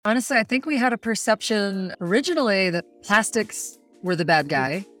Honestly, I think we had a perception originally that plastics were the bad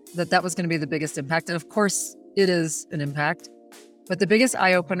guy, that was going to be the biggest impact. And of course, it is an impact. But the biggest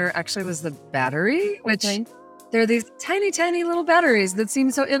eye opener actually was the battery, which they're these tiny, tiny little batteries that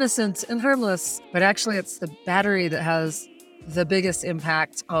seem so innocent and harmless. But actually, it's the battery that has the biggest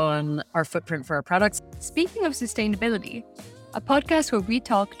impact on our footprint for our products. Speaking of sustainability, a podcast where we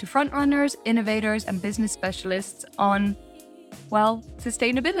talk to frontrunners, innovators, and business specialists on, well,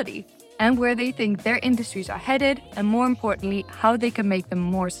 sustainability and where they think their industries are headed, and more importantly, how they can make them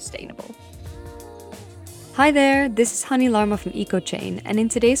more sustainable. Hi there, this is Hani Larma from EcoChain, and in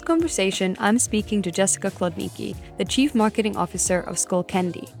today's conversation, I'm speaking to Jessica Klodnicki, the Chief Marketing Officer of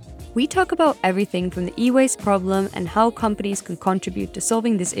Skullcandy. We talk about everything from the e-waste problem and how companies can contribute to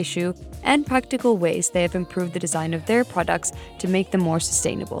solving this issue, and practical ways they have improved the design of their products to make them more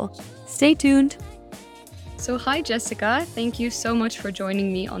sustainable. Stay tuned! So hi Jessica, thank you so much for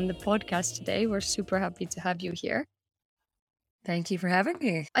joining me on the podcast today. We're super happy to have you here. Thank you for having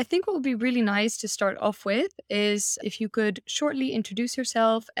me. I think what would be really nice to start off with is if you could shortly introduce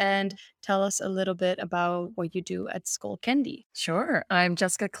yourself and tell us a little bit about what you do at Skullcandy. Sure. I'm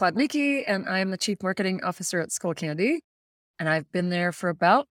Jessica Klodnicki, and I'm the Chief Marketing Officer at Skullcandy. And I've been there for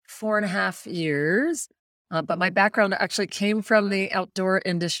about 4.5 years. But my background actually came from the outdoor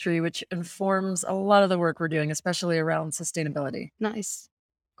industry, which informs a lot of the work we're doing, especially around sustainability. Nice.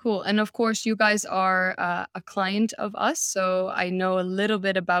 Cool. And of course, you guys are a client of us. So I know a little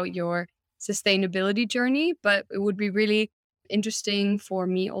bit about your sustainability journey, but it would be really interesting for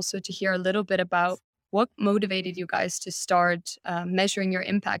me also to hear a little bit about what motivated you guys to start measuring your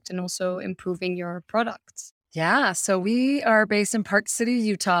impact and also improving your products. Yeah, so we are based in Park City,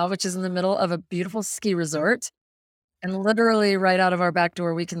 Utah, which is in the middle of a beautiful ski resort. And literally right out of our back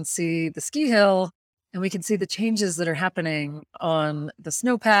door, we can see the ski hill and we can see the changes that are happening on the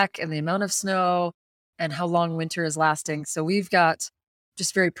snowpack and the amount of snow and how long winter is lasting. So we've got,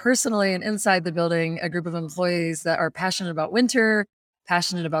 just very personally and inside the building, a group of employees that are passionate about winter,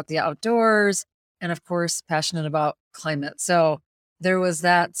 passionate about the outdoors, and of course, passionate about climate. So there was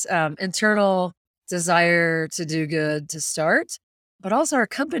that internal desire to do good to start. But also our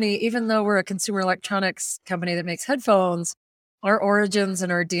company, even though we're a consumer electronics company that makes headphones, our origins and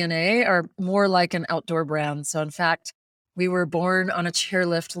our DNA are more like an outdoor brand. So in fact, we were born on a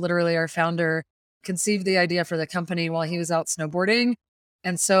chairlift. Literally, our founder conceived the idea for the company while he was out snowboarding.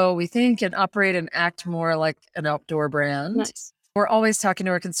 And so we think and operate and act more like an outdoor brand. Nice. We're always talking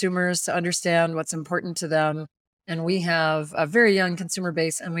to our consumers to understand what's important to them. And we have a very young consumer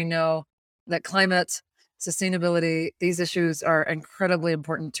base, and we know that climate, sustainability, these issues are incredibly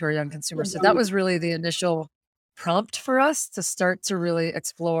important to our young consumers. So that was really the initial prompt for us to start to really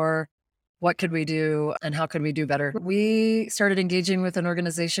explore what could we do and how could we do better. We started engaging with an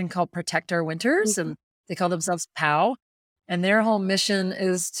organization called Protect Our Winters, and they call themselves POW. And their whole mission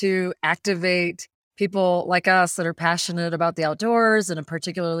is to activate people like us that are passionate about the outdoors and are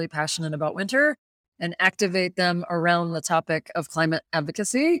particularly passionate about winter, and activate them around the topic of climate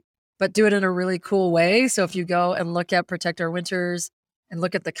advocacy, but do it in a really cool way. So if you go and look at Protect Our Winters and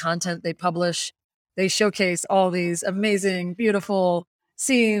look at the content they publish, they showcase all these amazing, beautiful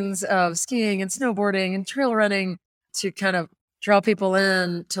scenes of skiing and snowboarding and trail running to kind of draw people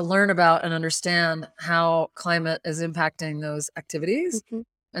in to learn about and understand how climate is impacting those activities.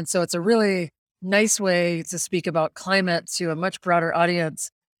 And so it's a really nice way to speak about climate to a much broader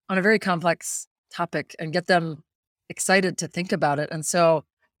audience on a very complex topic and get them excited to think about it. And so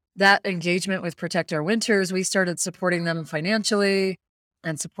that engagement with Protect Our Winters, we started supporting them financially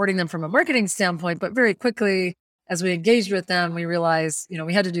and supporting them from a marketing standpoint. But very quickly, as we engaged with them, we realized,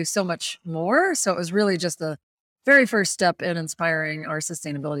 we had to do so much more. So it was really just the very first step in inspiring our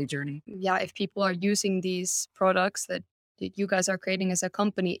sustainability journey. Yeah, if people are using these products that you guys are creating as a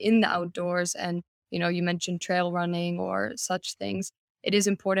company in the outdoors, and, you mentioned trail running or such things, it is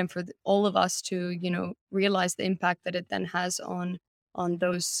important for all of us to, realize the impact that it then has on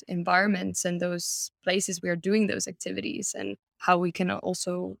those environments and those places we are doing those activities, and how we can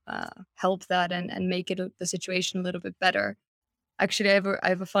also help that and make the situation a little bit better. Actually, I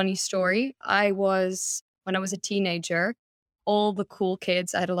have a funny story. When I was a teenager, all the cool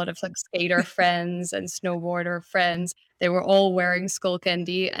kids, I had a lot of skater friends and snowboarder friends. They were all wearing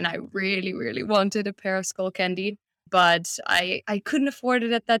Skullcandy, and I really, really wanted a pair of Skullcandy. But I couldn't afford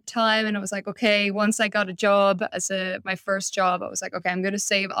it at that time. And I was like, okay, once I got a job my first job, I was like, okay, I'm going to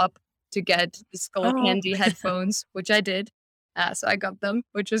save up to get the Skullcandy headphones, which I did. So I got them,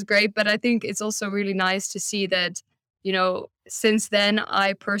 which was great. But I think it's also really nice to see that, since then,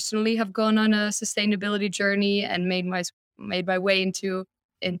 I personally have gone on a sustainability journey and made my way into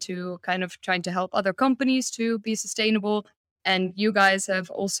into kind of trying to help other companies to be sustainable. And you guys have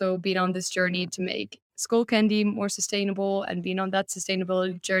also been on this journey to make Skullcandy more sustainable and been on that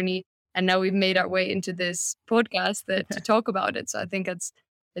sustainability journey. And now we've made our way into this podcast to talk about it. So I think it's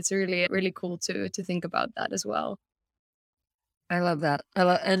really, really cool to think about that as well. I love that.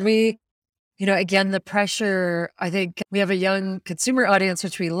 And we, again, the pressure, I think we have a young consumer audience,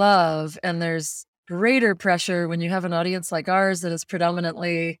 which we love. And there's greater pressure when you have an audience like ours that is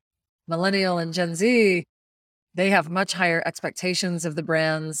predominantly millennial and Gen Z. They have much higher expectations of the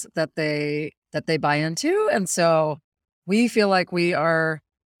brands that they buy into. And so we feel like we are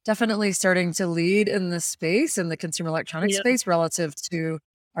definitely starting to lead in this space, in the consumer electronics space, relative to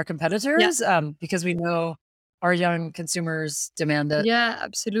our competitors, because we know our young consumers demand it. Yeah,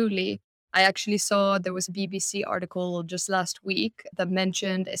 absolutely. I actually saw there was a BBC article just last week that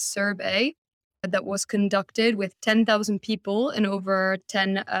mentioned a survey that was conducted with 10,000 people in over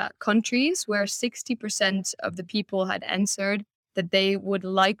 10 countries, where 60% of the people had answered that they would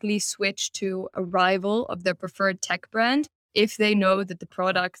likely switch to a rival of their preferred tech brand if they know that the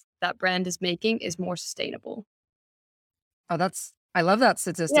product that brand is making is more sustainable. Oh, I love that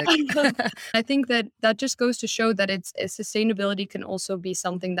statistic. Yeah. I think that just goes to show that sustainability can also be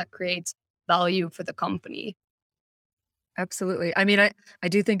something that creates value for the company. Absolutely. I mean, I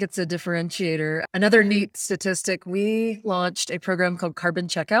do think it's a differentiator. Another neat statistic, we launched a program called Carbon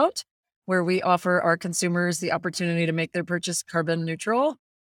Checkout, where we offer our consumers the opportunity to make their purchase carbon neutral.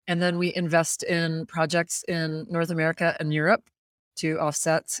 And then we invest in projects in North America and Europe to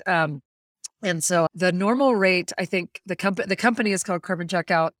offset. And so the normal rate, I think the company is called Carbon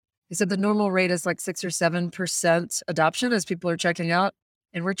Checkout. They said the normal rate is like 6 or 7% adoption as people are checking out.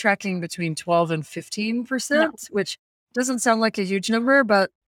 And we're tracking between 12 and 15%, which doesn't sound like a huge number, but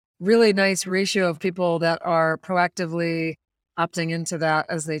really nice ratio of people that are proactively opting into that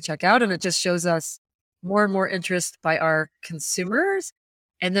as they check out. And it just shows us more and more interest by our consumers.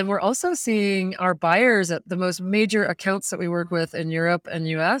 And then we're also seeing our buyers at the most major accounts that we work with in Europe and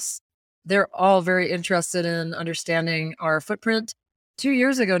US. They're all very interested in understanding our footprint. 2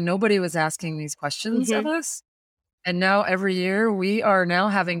 years ago, nobody was asking these questions of us. And now every year we are now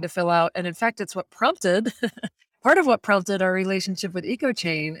having to fill out. And in fact, it's what prompted part of what prompted our relationship with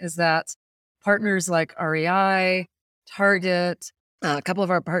EcoChain is that partners like REI, Target, a couple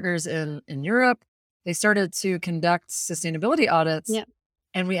of our partners in Europe, they started to conduct sustainability audits. Yeah.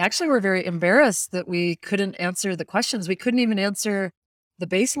 And we actually were very embarrassed that we couldn't answer the questions. We couldn't even answer the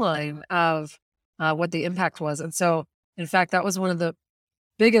baseline of what the impact was. And so, in fact, that was one of the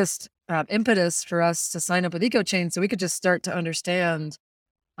biggest impetus for us to sign up with EcoChain, so we could just start to understand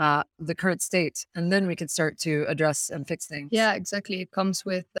the current state, and then we could start to address and fix things. Yeah, exactly. It comes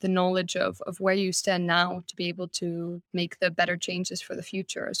with the knowledge of where you stand now to be able to make the better changes for the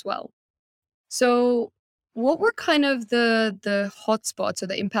future as well. So what were kind of the hotspots or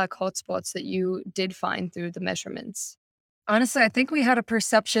the impact hotspots that you did find through the measurements? Honestly, I think we had a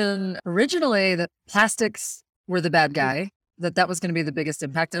perception originally that plastics were the bad guy, that was going to be the biggest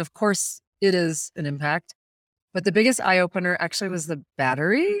impact. And of course, it is an impact. But the biggest eye opener actually was the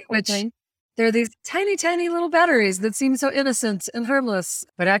battery, which there are these tiny, tiny little batteries that seem so innocent and harmless.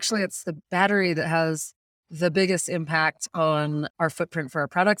 But actually, it's the battery that has the biggest impact on our footprint for our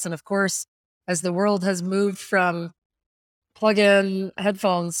products. And of course, as the world has moved from plug-in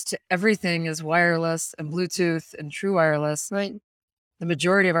headphones to everything is wireless and Bluetooth and true wireless, right? The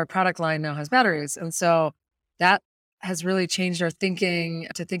majority of our product line now has batteries. And so that has really changed our thinking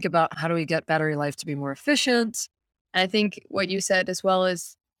to think about how do we get battery life to be more efficient. And I think what you said as well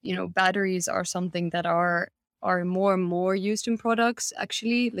is, batteries are something that are more and more used in products.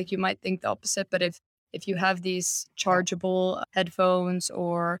 Actually, like you might think the opposite, but if you have these chargeable headphones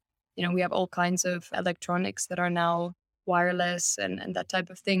or, we have all kinds of electronics that are now wireless and that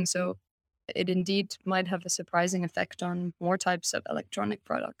type of thing. So it indeed might have a surprising effect on more types of electronic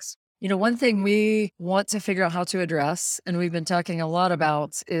products. One thing we want to figure out how to address, and we've been talking a lot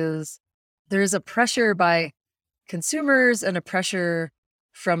about, is there's a pressure by consumers and a pressure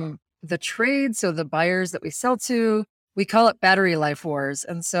from the trade, so the buyers that we sell to. We call it battery life wars.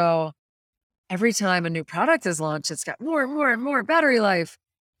 And so every time a new product is launched, it's got more and more and more battery life.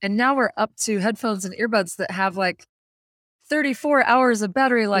 And now we're up to headphones and earbuds that have like 34 hours of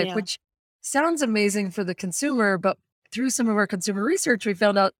battery life, which sounds amazing for the consumer. But through some of our consumer research, we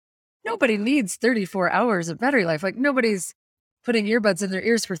found out nobody needs 34 hours of battery life. Like nobody's putting earbuds in their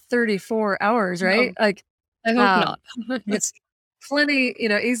ears for 34 hours, right? No, like I hope not. It's plenty,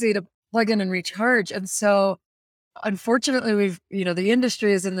 easy to plug in and recharge. And so unfortunately, the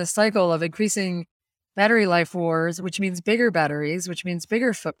industry is in this cycle of increasing battery life wars, which means bigger batteries, which means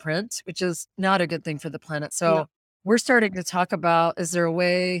bigger footprint, which is not a good thing for the planet. No. So we're starting to talk about, is there a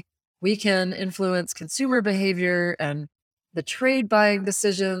way we can influence consumer behavior and the trade buying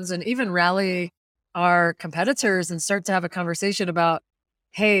decisions and even rally our competitors and start to have a conversation about,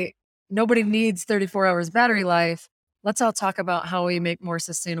 hey, nobody needs 34 hours battery life. Let's all talk about how we make more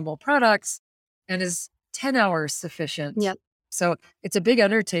sustainable products. And is 10 hours sufficient? Yeah. So it's a big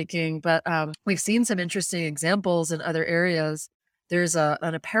undertaking, but we've seen some interesting examples in other areas. There's an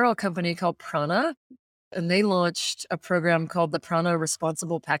apparel company called Prana, and they launched a program called the Prana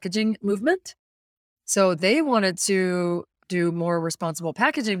Responsible Packaging Movement. So they wanted to do more responsible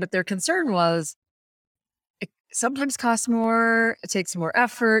packaging, but their concern was it sometimes costs more, it takes more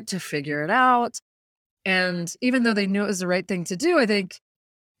effort to figure it out. And even though they knew it was the right thing to do, I think,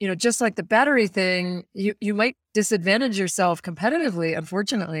 just like the battery thing, you might disadvantage yourself competitively,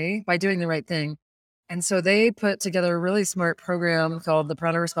 unfortunately, by doing the right thing. And so they put together a really smart program called the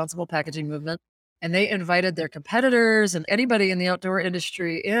Prana Responsible Packaging Movement. And they invited their competitors and anybody in the outdoor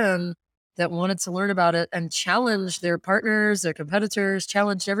industry in that wanted to learn about it and challenged their partners, their competitors,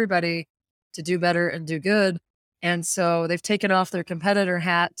 challenged everybody to do better and do good. And so they've taken off their competitor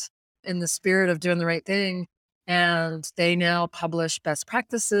hat in the spirit of doing the right thing. And they now publish best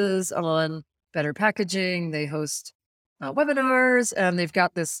practices on better packaging. They host webinars, and they've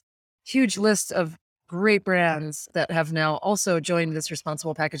got this huge list of great brands that have now also joined this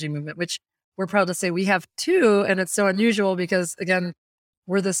responsible packaging movement, which we're proud to say we have too. And it's so unusual because, again,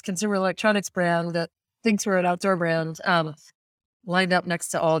 we're this consumer electronics brand that thinks we're an outdoor brand, lined up next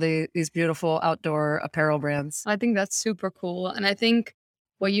to all these beautiful outdoor apparel brands. I think that's super cool. And I think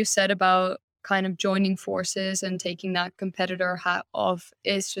what you said about kind of joining forces and taking that competitor hat off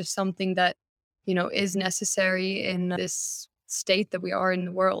is just something that, is necessary in this state that we are in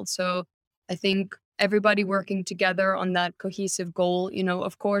the world. So I think everybody working together on that cohesive goal,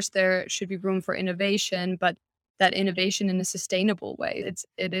 of course, there should be room for innovation, but that innovation in a sustainable way.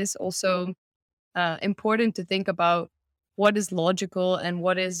 It is also important to think about what is logical and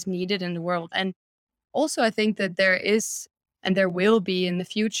what is needed in the world. And also, I think that there is and there will be in the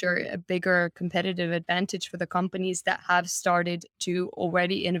future a bigger competitive advantage for the companies that have started to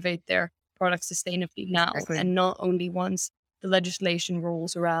already innovate their products sustainably now, Exactly. and not only once the legislation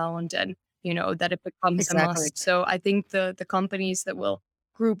rolls around and that it becomes a Exactly. must. So I think the companies that will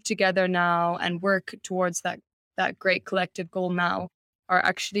group together now and work towards that great collective goal now are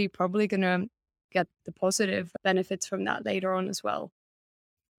actually probably going to get the positive benefits from that later on as well.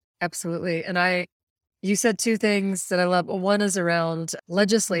 Absolutely. And you said two things that I love. One is around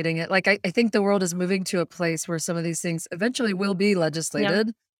legislating it. Like, I think the world is moving to a place where some of these things eventually will be Yeah.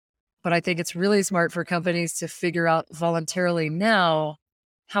 legislated. But I think it's really smart for companies to figure out voluntarily now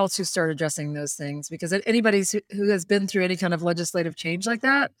how to start addressing those things. Because anybody who has been through any kind of legislative change like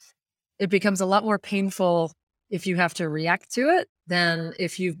that, it becomes a lot more painful if you have to react to it than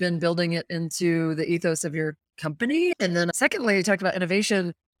if you've been building it into the ethos of your company. And then secondly, you talked about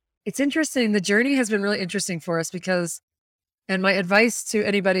innovation. It's interesting. The journey has been really interesting for us because, and my advice to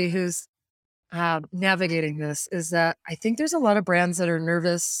anybody who's navigating this is that I think there's a lot of brands that are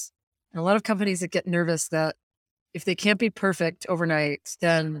nervous and a lot of companies that get nervous that if they can't be perfect overnight,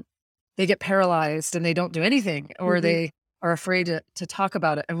 then they get paralyzed and they don't do anything, or Hmm. they are afraid to talk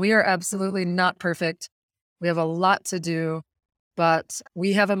about it. And we are absolutely not perfect. We have a lot to do, but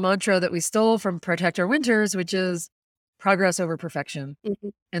we have a mantra that we stole from Protect Our Winters, which is progress over perfection. Hmm.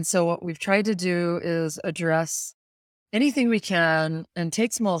 And so what we've tried to do is address anything we can and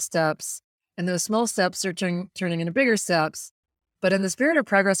take small steps. And those small steps are turning into bigger steps. But in the spirit of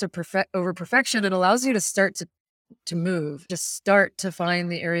progress over perfection, it allows you to start to move, just start to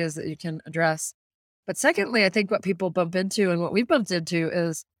find the areas that you can address. But secondly, I think what people bump into and what we bumped into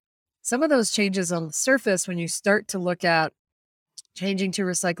is some of those changes on the surface when you start to look at changing to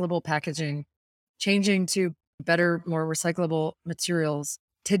recyclable packaging, changing to better, more recyclable materials.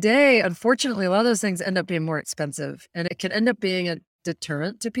 Today, unfortunately, a lot of those things end up being more expensive and it can end up being a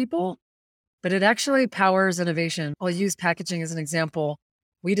deterrent to people, but it actually powers innovation. I'll use packaging as an example.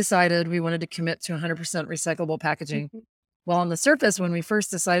 We decided we wanted to commit to 100% recyclable packaging. Hmm. Well, on the surface, when we first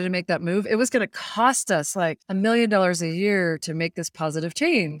decided to make that move, it was going to cost us like $1 million a year to make this positive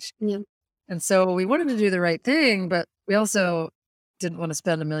change. Yeah. And so we wanted to do the right thing, but we also didn't want to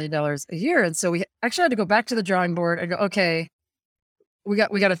spend $1 million a year. And so we actually had to go back to the drawing board and go, okay, we got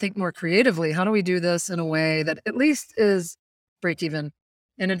to think more creatively. How do we do this in a way that at least is break even?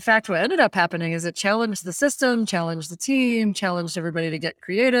 And in fact, what ended up happening is it challenged the system, challenged the team, challenged everybody to get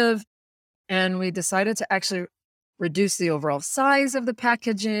creative. And we decided to actually reduce the overall size of the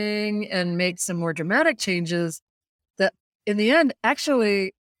packaging and make some more dramatic changes that in the end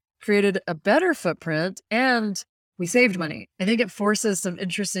actually created a better footprint and we saved money. I think it forces some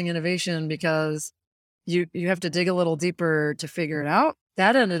interesting innovation because you have to dig a little deeper to figure it out.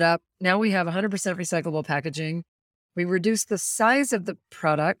 That ended up, now we have 100% recyclable packaging. We reduce the size of the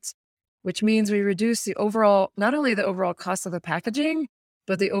product, which means we reduce the overall, not only the overall cost of the packaging,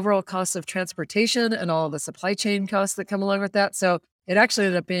 but the overall cost of transportation and all of the supply chain costs that come along with that. So it actually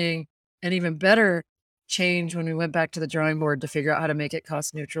ended up being an even better change when we went back to the drawing board to figure out how to make it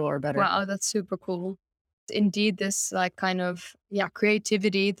cost neutral or better. Wow, that's super cool. Indeed, this like kind of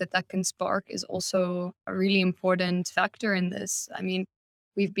creativity that can spark is also a really important factor in this. I mean,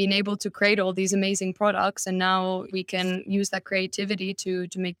 we've been able to create all these amazing products, and now we can use that creativity to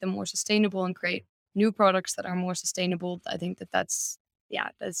make them more sustainable and create new products that are more sustainable. I think that's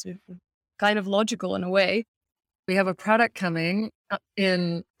kind of logical in a way. We have a product coming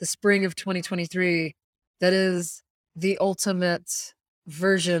in the spring of 2023 that is the ultimate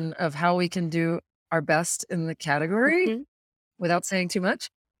version of how we can do our best in the category Mhm. without saying too much.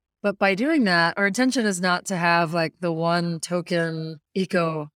 But by doing that, our intention is not to have like the one token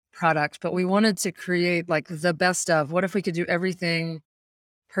eco product, but we wanted to create like the best of what if we could do everything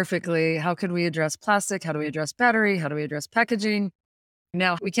perfectly? How could we address plastic? How do we address battery? How do we address packaging?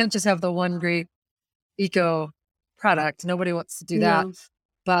 Now, we can't just have the one great eco product. Nobody wants to do that. No.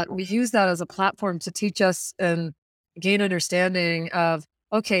 But we use that as a platform to teach us and gain understanding of,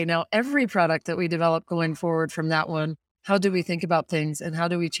 okay, now every product that we develop going forward from that one, how do we think about things and how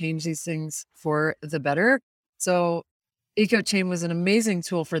do we change these things for the better? So EcoChain was an amazing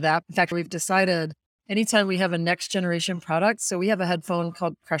tool for that. In fact, we've decided anytime we have a next generation product, so we have a headphone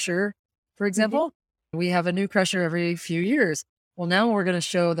called Crusher, for Mhm. example, we have a new Crusher every few years. Well, now we're going to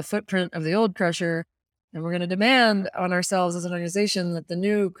show the footprint of the old Crusher and we're going to demand on ourselves as an organization that the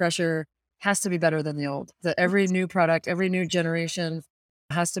new Crusher has to be better than the old, that every new product, every new generation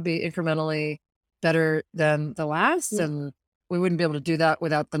has to be incrementally better than the last. Yeah. And we wouldn't be able to do that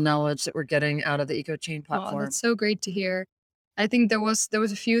without the knowledge that we're getting out of the EcoChain Oh, that's platform. so great to hear. I think there was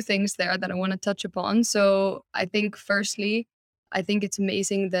a few things there that I want to touch upon. So I think firstly, I think it's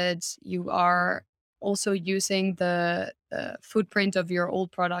amazing that you are also using the footprint of your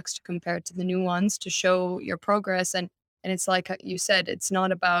old products to compare to the new ones to show your progress. And it's like you said, it's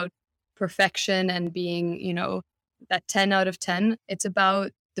not about perfection and being, that 10 out of 10. It's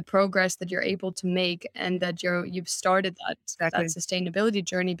about the progress that you're able to make and that you've started that Exactly. sustainability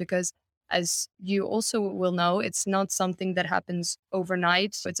journey because as you also will know, it's not something that happens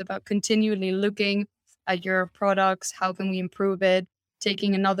overnight. So it's about continually looking at your products. How can we improve it?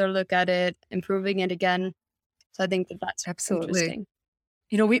 Taking another look at it, improving it again. So I think that's Absolutely.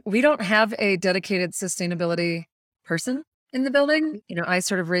 interesting. We don't have a dedicated sustainability person in the building. I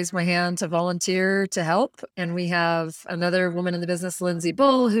sort of raised my hand to volunteer to help. And we have another woman in the business, Lindsay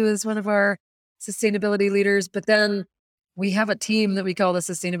Bull, who is one of our sustainability leaders. But then we have a team that we call the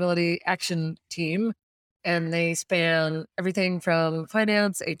Sustainability Action Team. And they span everything from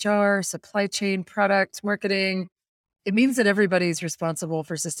finance, HR, supply chain, product, marketing. It means that everybody's responsible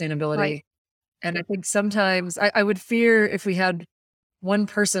for Right. sustainability. And I think sometimes I would fear if we had one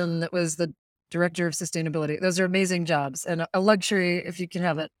person that was the director of sustainability. Those are amazing jobs and a luxury if you can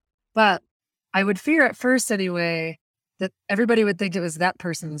have it. But I would fear at first anyway that everybody would think it was that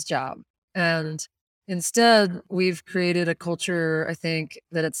person's job. And instead, we've created a culture, I think,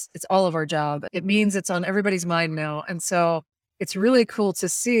 that it's all of our job. It means it's on everybody's mind now. And so it's really cool to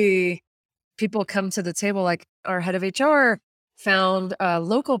see people come to the table. Like our head of HR found a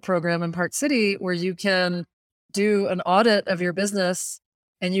local program in Park City where you can do an audit of your business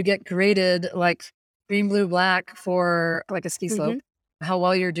and you get graded like green, blue, black for like a ski slope, Hmm. how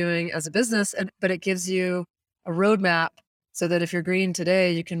well you're doing as a business. But it gives you a roadmap so that if you're green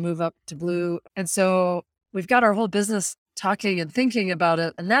today, you can move up to blue. And so we've got our whole business talking and thinking about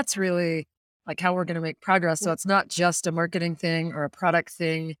it. And that's really like how we're going to make progress. So it's not just a marketing thing or a product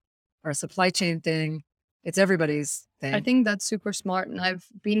thing or a supply chain thing. It's everybody's I thing. think that's super smart. And I've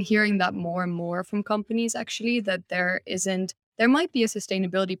been hearing that more and more from companies actually, that there might be a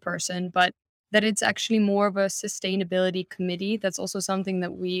sustainability person, but that it's actually more of a sustainability committee. That's also something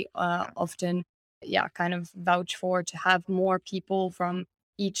that we often, kind of vouch for to have more people from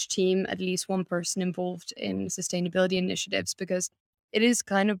each team, at least one person involved in sustainability initiatives, because it is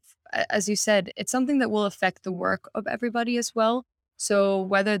kind of, as you said, it's something that will affect the work of everybody as well. So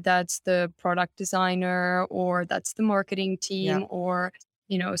whether that's the product designer or that's the marketing Yeah. team or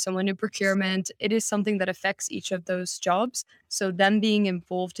someone in procurement, it is something that affects each of those jobs. So them being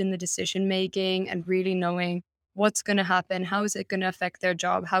involved in the decision making and really knowing what's going to happen, how is it going to affect their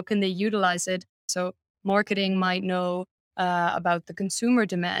job, how can they utilize it. So marketing might know about the consumer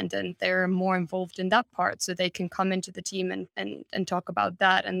demand, and they're more involved in that part, so they can come into the team and talk about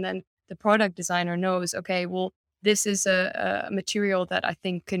that. And then the product designer knows, okay, well, this is a material that I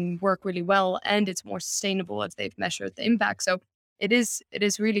think can work really well, and it's more sustainable as they've measured the impact. So it is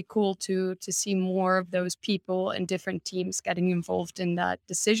really cool to see more of those people in different teams getting involved in that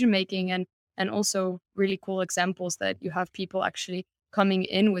decision making, and also really cool examples that you have people actually coming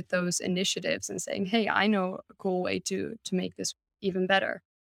in with those initiatives and saying, "Hey, I know a cool way to make this even better."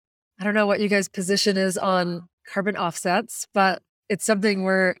 I don't know what you guys' position is on carbon offsets, but it's something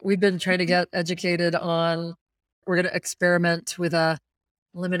where we've been trying to Mhm. get educated on. We're going to experiment with a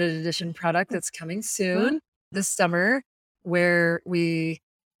limited edition product that's coming Wow. soon this summer, where we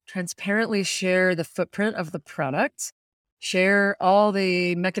transparently share the footprint of the product, share all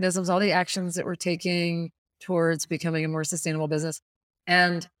the mechanisms, all the actions that we're taking towards becoming a more sustainable business,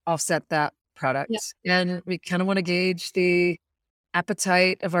 and offset that Yeah. product. And we kind of want to gauge the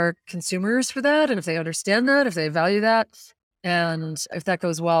appetite of our consumers for that, and if they understand that, if they value that. And if that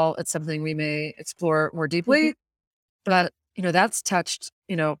goes well, it's something we may explore more Mhm. deeply. But, that's touched,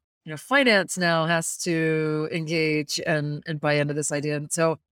 finance now has to engage and buy into this idea. And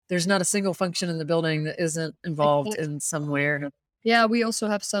so there's not a single function in the building that isn't involved Exactly. in some way or another. Yeah, we also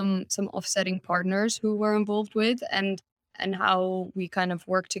have some offsetting partners who we're involved with, and how we kind of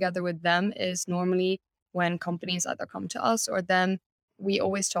work together with them is normally when companies either come to us or them, we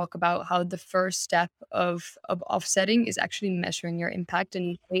always talk about how the first step of offsetting is actually measuring your impact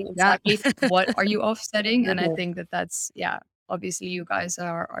and knowing Yeah. exactly what are you offsetting. And I Absolutely. think that that's, yeah, obviously you guys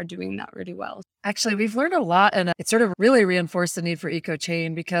are doing that really well. Actually, we've learned a lot, and it sort of really reinforced the need for eco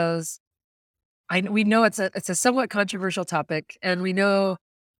chain because we know it's a somewhat controversial topic, and we know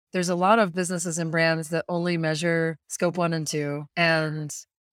there's a lot of businesses and brands that only measure scope 1 and 2, and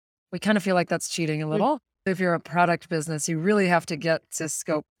we kind of feel like that's cheating a Mm. little. If you're a product business, you really have to get to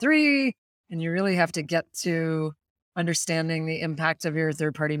scope 3, and you really have to get to understanding the impact of your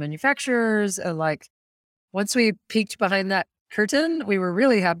third-party manufacturers. And like, once we peeked behind that curtain, we were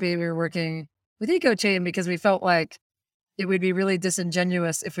really happy we were working with EcoChain because we felt like it would be really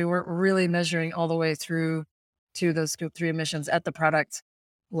disingenuous if we weren't really measuring all the way through to those scope 3 emissions at the product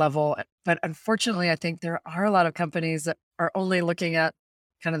level. But unfortunately, I think there are a lot of companies that are only looking at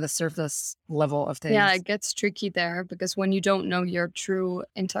kind of the surface level of Yeah, things. it gets tricky there because when you don't know your true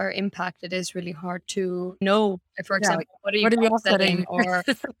entire impact, it is really hard to know, for Yeah, like, example, what are you what are you offsetting, offsetting? or,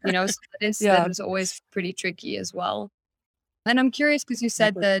 so that Yeah. is always pretty tricky as well. And I'm curious because you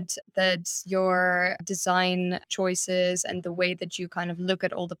said Exactly. that your design choices and the way that you kind of look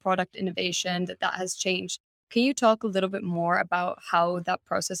at all the product innovation, that has changed. Can you talk a little bit more about how that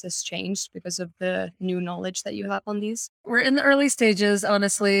process has changed because of the new knowledge that you have on these? We're in the early stages,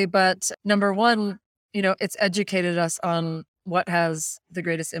 honestly, but number one, it's educated us on what has the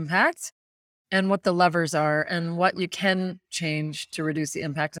greatest impact and what the levers are and what you can change to reduce the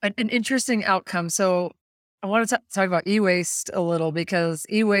impact. An interesting outcome. So I want to talk about e-waste a little because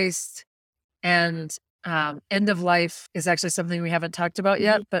e-waste and end of life is actually something we haven't talked about Mhm.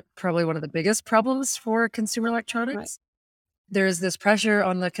 yet, but probably one of the biggest problems for consumer Right. electronics. There's this pressure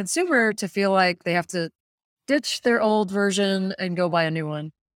on the consumer to feel like they have to ditch their old version and go buy a new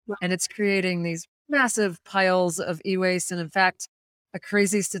one. Right. And it's creating these massive piles of e-waste. And in fact, a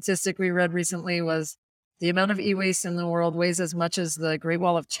crazy statistic we read recently was the amount of e-waste in the world weighs as much as the Great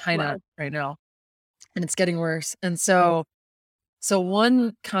Wall of China Wow. right now. And it's getting worse. And so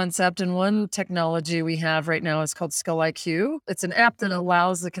one concept and one technology we have right now is called Skull IQ. It's an app that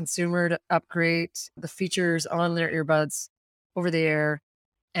allows the consumer to upgrade the features on their earbuds over the air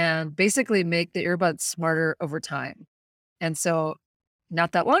and basically make the earbuds smarter over time. And so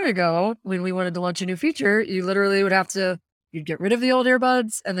not that long ago, when we wanted to launch a new feature, you literally would have to you'd get rid of the old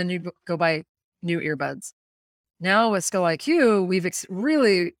earbuds and then you'd go buy new earbuds. Now with Skull IQ, we've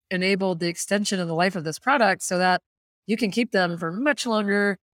really enabled the extension of the life of this product so that you can keep them for much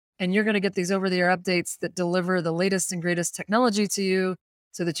longer, and you're going to get these over the air updates that deliver the latest and greatest technology to you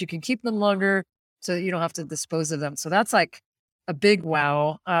so that you can keep them longer so that you don't have to dispose of them. So that's like a big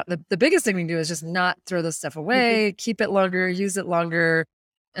wow. The biggest thing we can do is just not throw this stuff Mhm. away, keep it longer, use it longer,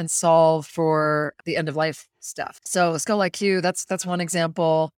 and solve for the end of life stuff. So Skull IQ, that's one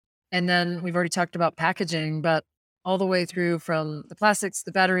example. And then we've already talked about packaging, but all the way through from the plastics,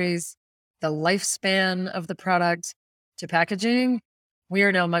 the batteries, the lifespan of the product to packaging, we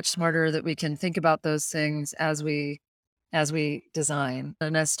are now much smarter that we can think about those things as we design.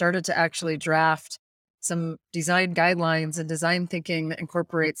 And I started to actually draft some design guidelines and design thinking that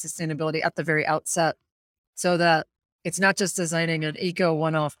incorporate sustainability at the very outset so that it's not just designing an eco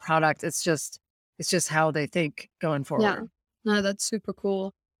one-off product. It's just how they think going Yeah. forward. No, that's super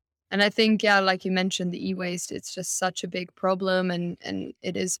cool. And I think, yeah, like you mentioned, the e-waste, it's just such a big problem, and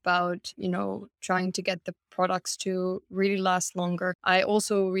it is about, trying to get the products to really last longer. I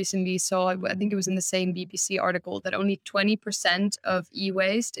also recently saw, I think it was in the same BBC article, that only 20% of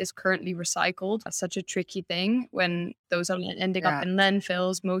e-waste is currently recycled. That's such a tricky thing when those are ending up Yeah. in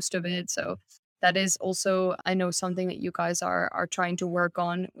landfills, most of it. So that is also, I know, something that you guys are trying to work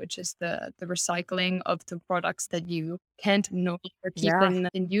on, which is the recycling of the products that you can't no longer keep Yeah.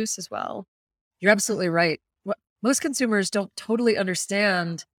 in use as well. You're absolutely right. Most consumers don't totally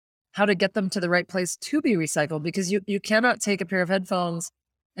understand how to get them to the right place to be recycled, because you cannot take a pair of headphones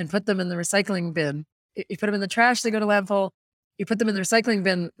and put them in the recycling bin. You put them in the trash, they go to landfill. You put them in the recycling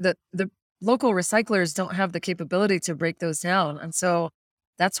bin. The local recyclers don't have the capability to break those down, and so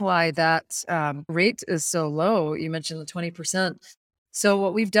that's why that rate is so low. You mentioned the 20%. So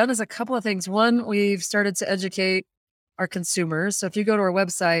what we've done is a couple of things. One, we've started to educate our consumers. So if you go to our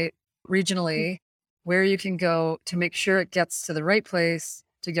website regionally, where you can go to make sure it gets to the right place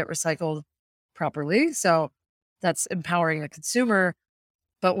to get recycled properly. So that's empowering the consumer.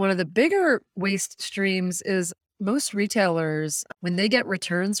 But one of the bigger waste streams is most retailers, when they get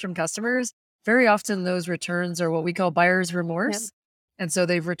returns from customers, very often those returns are what we call buyer's Yep. remorse. And so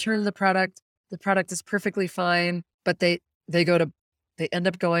they've returned the product is perfectly fine, but they go to they end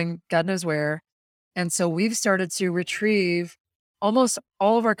up going God knows where. And so we've started to retrieve almost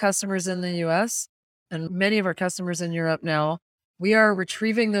all of our customers in the US and many of our customers in Europe now. We are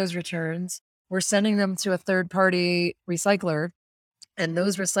retrieving those returns. We're sending them to a third party recycler. And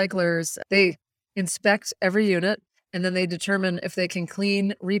those recyclers, they inspect every unit, and then they determine if they can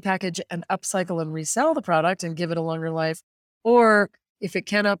clean, repackage, and upcycle and resell the product and give it a longer life. Or if it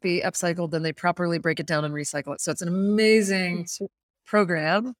cannot be upcycled, then they properly break it down and recycle it. So it's an amazing It's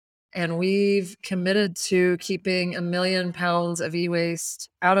program, and we've committed to keeping 1 million pounds of e-waste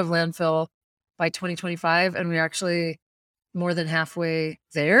out of landfill by 2025, and we're actually more than halfway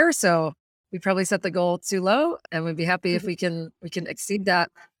there. So we probably set the goal too low, and we'd be happy if we can exceed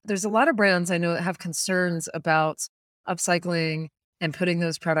that. There's a lot of brands I know that have concerns about upcycling and putting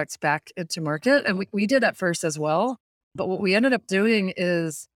those products back into market, and we did at first as well. But what we ended up doing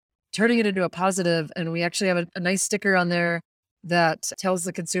is turning it into a positive, and we actually have a nice sticker on there that tells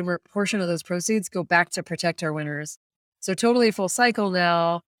the consumer portion of those proceeds go back to protect our winners. So totally full cycle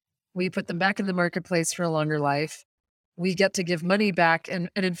now. We put them back in the marketplace for a longer life. We get to give money back. And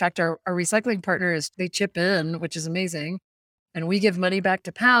in fact, our recycling partners, they chip in, which is amazing. And we give money back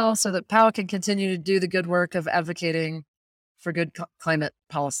to PAL so that PAL can continue to do the good work of advocating for good climate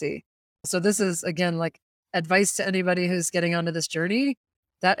policy. So this is, again, like advice to anybody who's getting onto this journey.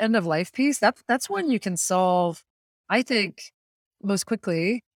 That end of life piece, that's when you can solve, I think, most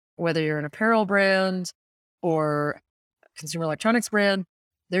quickly, whether you're an apparel brand or consumer electronics brand,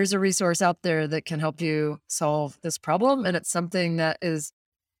 there's a resource out there that can help you solve this problem. And it's something that is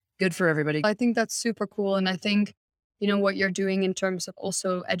good for everybody. I think that's super cool, and I think, what you're doing in terms of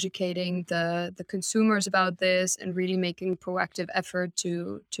also educating the consumers about this and really making proactive effort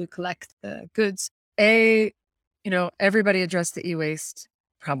to collect the goods. A, everybody address the e-waste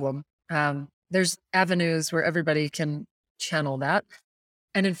problem. There's avenues where everybody can channel that.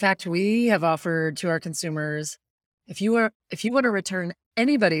 And in fact, we have offered to our consumers, if you want to return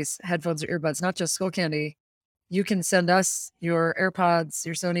anybody's headphones or earbuds, not just Skullcandy, you can send us your AirPods,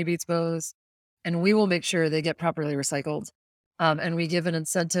 your Sony Beats Bose, and we will make sure they get properly recycled. And we give an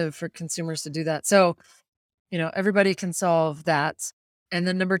incentive for consumers to do that. So, everybody can solve that. And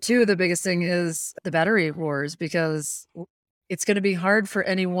then number two, the biggest thing is the battery wars, because it's going to be hard for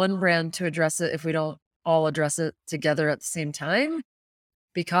any one brand to address it if we don't all address it together at the same time.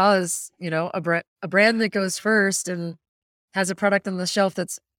 Because, a brand that goes first and has a product on the shelf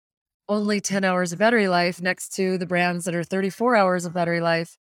that's only 10 hours of battery life next to the brands that are 34 hours of battery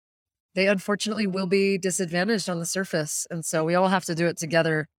life, they unfortunately will be disadvantaged on the surface. And so we all have to do it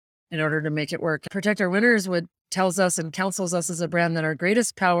together in order to make it work. Protect Our Winners would tells us and counsels us as a brand that our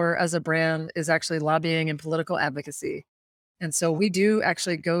greatest power as a brand is actually lobbying and political advocacy. And so we do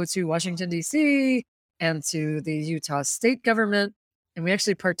actually go to Washington, D.C. and to the Utah state government, and we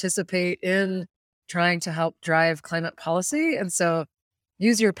actually participate in trying to help drive climate policy. And so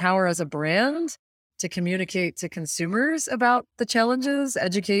use your power as a brand to communicate to consumers about the challenges,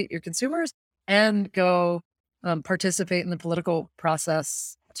 educate your consumers, and go participate in the political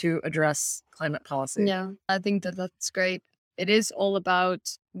process to address climate policy. Yeah, I think that that's great. It is all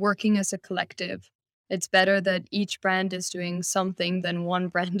about working as a collective. It's better that each brand is doing something than one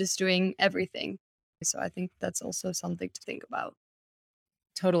brand is doing everything. So I think that's also something to think about.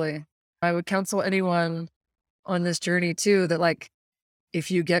 Totally. I would counsel anyone on this journey too that like if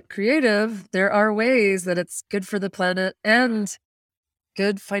you get creative, there are ways that it's good for the planet and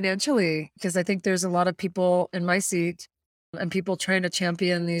good financially. Because I think there's a lot of people in my seat and people trying to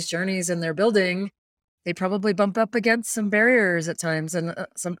champion these journeys in their building. They probably bump up against some barriers at times. And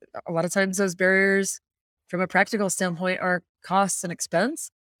a lot of times those barriers from a practical standpoint are costs and expense.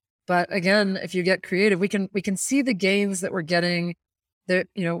 But again, if you get creative, we can see the gains that we're getting. That,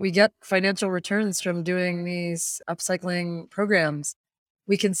 you know, we get financial returns from doing these upcycling programs.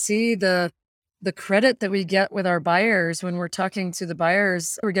 We can see the credit that we get with our buyers when we're talking to the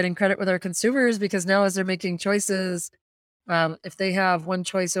buyers. We're getting credit with our consumers because now as they're making choices, if they have one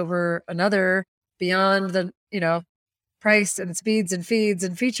choice over another beyond the, you know, price and speeds and feeds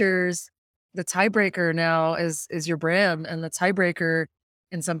and features, the tiebreaker now is your brand, and the tiebreaker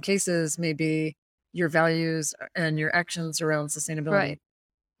in some cases may be your values and your actions around sustainability. Right.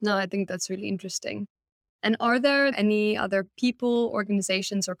 No, I think that's really interesting. And are there any other people,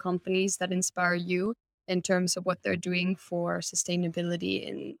 organizations, or companies that inspire you in terms of what they're doing for sustainability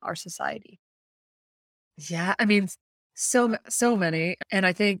in our society? Yeah, I mean, so many, and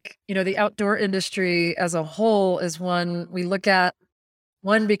I think, you know, the outdoor industry as a whole is one we look at,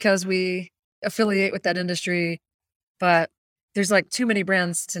 one because we affiliate with that industry, but there's like too many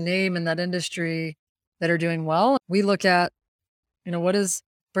brands to name in that industry that are doing well. We look at, you know, what is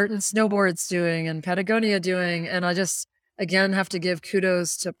Burton Snowboards doing and Patagonia doing? And I just, again, have to give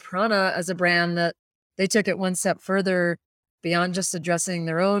kudos to Prana as a brand that they took it one step further beyond just addressing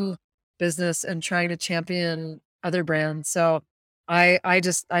their own business and trying to champion other brands. So I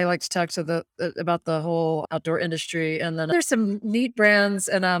like to talk to about the whole outdoor industry. And then there's some neat brands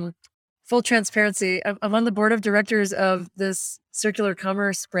and full transparency. I'm on the board of directors of this circular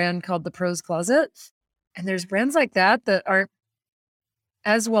commerce brand called The Pros Closet. And there's brands like that that aren't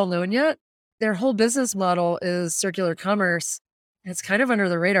as well known yet. Their whole business model is circular commerce. And it's kind of under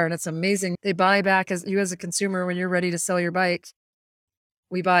the radar and it's amazing. They buy back as you as a consumer when you're ready to sell your bike.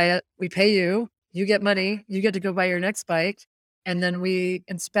 We buy it, we pay you, you get money, you get to go buy your next bike. And then we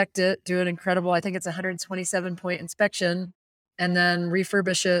inspect it, do an incredible, I think it's a 127-point inspection, and then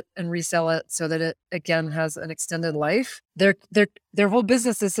refurbish it and resell it so that it again has an extended life. Their whole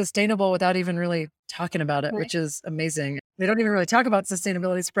business is sustainable without even really talking about it, Right. which is amazing. They don't even really talk about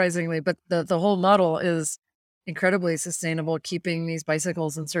sustainability, surprisingly, but the whole model is incredibly sustainable, keeping these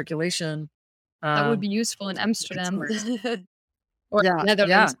bicycles in circulation. That would Um, be useful in Amsterdam consumers. or Yeah, yeah.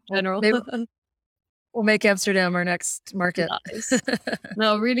 Netherlands in Well, general. maybe we'll make Amsterdam our next market. Nice.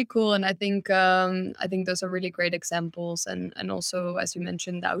 No, really cool. And I think those are really great examples. And also, as you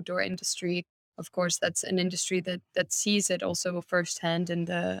mentioned, the outdoor industry, of course, that's an industry that sees it also firsthand in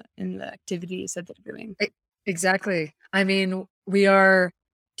the activities that they're doing. E exactly. I mean, we are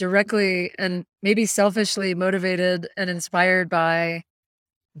directly and maybe selfishly motivated and inspired by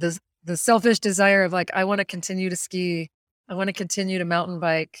the selfish desire of like, I wanna continue to ski, I wanna continue to mountain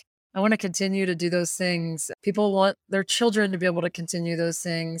bike, I wanna continue to do those things. People want their children to be able to continue those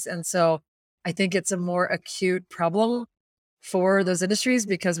things, and so I think it's a more acute problem for those industries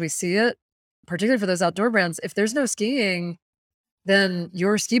because we see it, particularly for those outdoor brands. If there's no skiing, then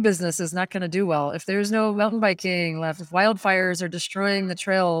your ski business is not gonna do well. If there's no mountain biking left, if wildfires are destroying the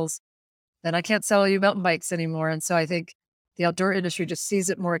trails, then I can't sell you mountain bikes anymore. And so I think the outdoor industry just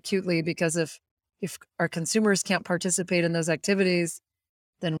sees it more acutely because if our consumers can't participate in those activities,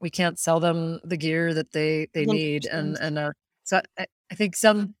 then we can't sell them the gear that they need. 100%. So I think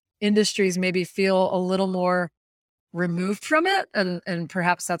some industries maybe feel a little more removed from it, and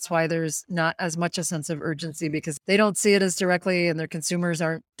perhaps that's why there's not as much a sense of urgency because they don't see it as directly and their consumers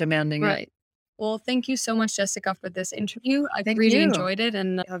aren't demanding it. Right. Well, thank you so much, Jessica, for this interview. I Thank really you. enjoyed it,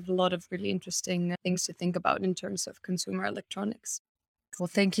 and I have a lot of really interesting things to think about in terms of consumer electronics. Well,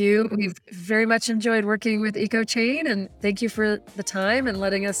 thank you. We've very much enjoyed working with EcoChain, and thank you for the time and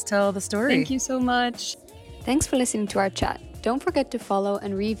letting us tell the story. Thank you so much. Thanks for listening to our chat. Don't forget to follow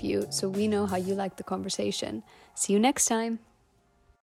and review so we know how you like the conversation. See you next time.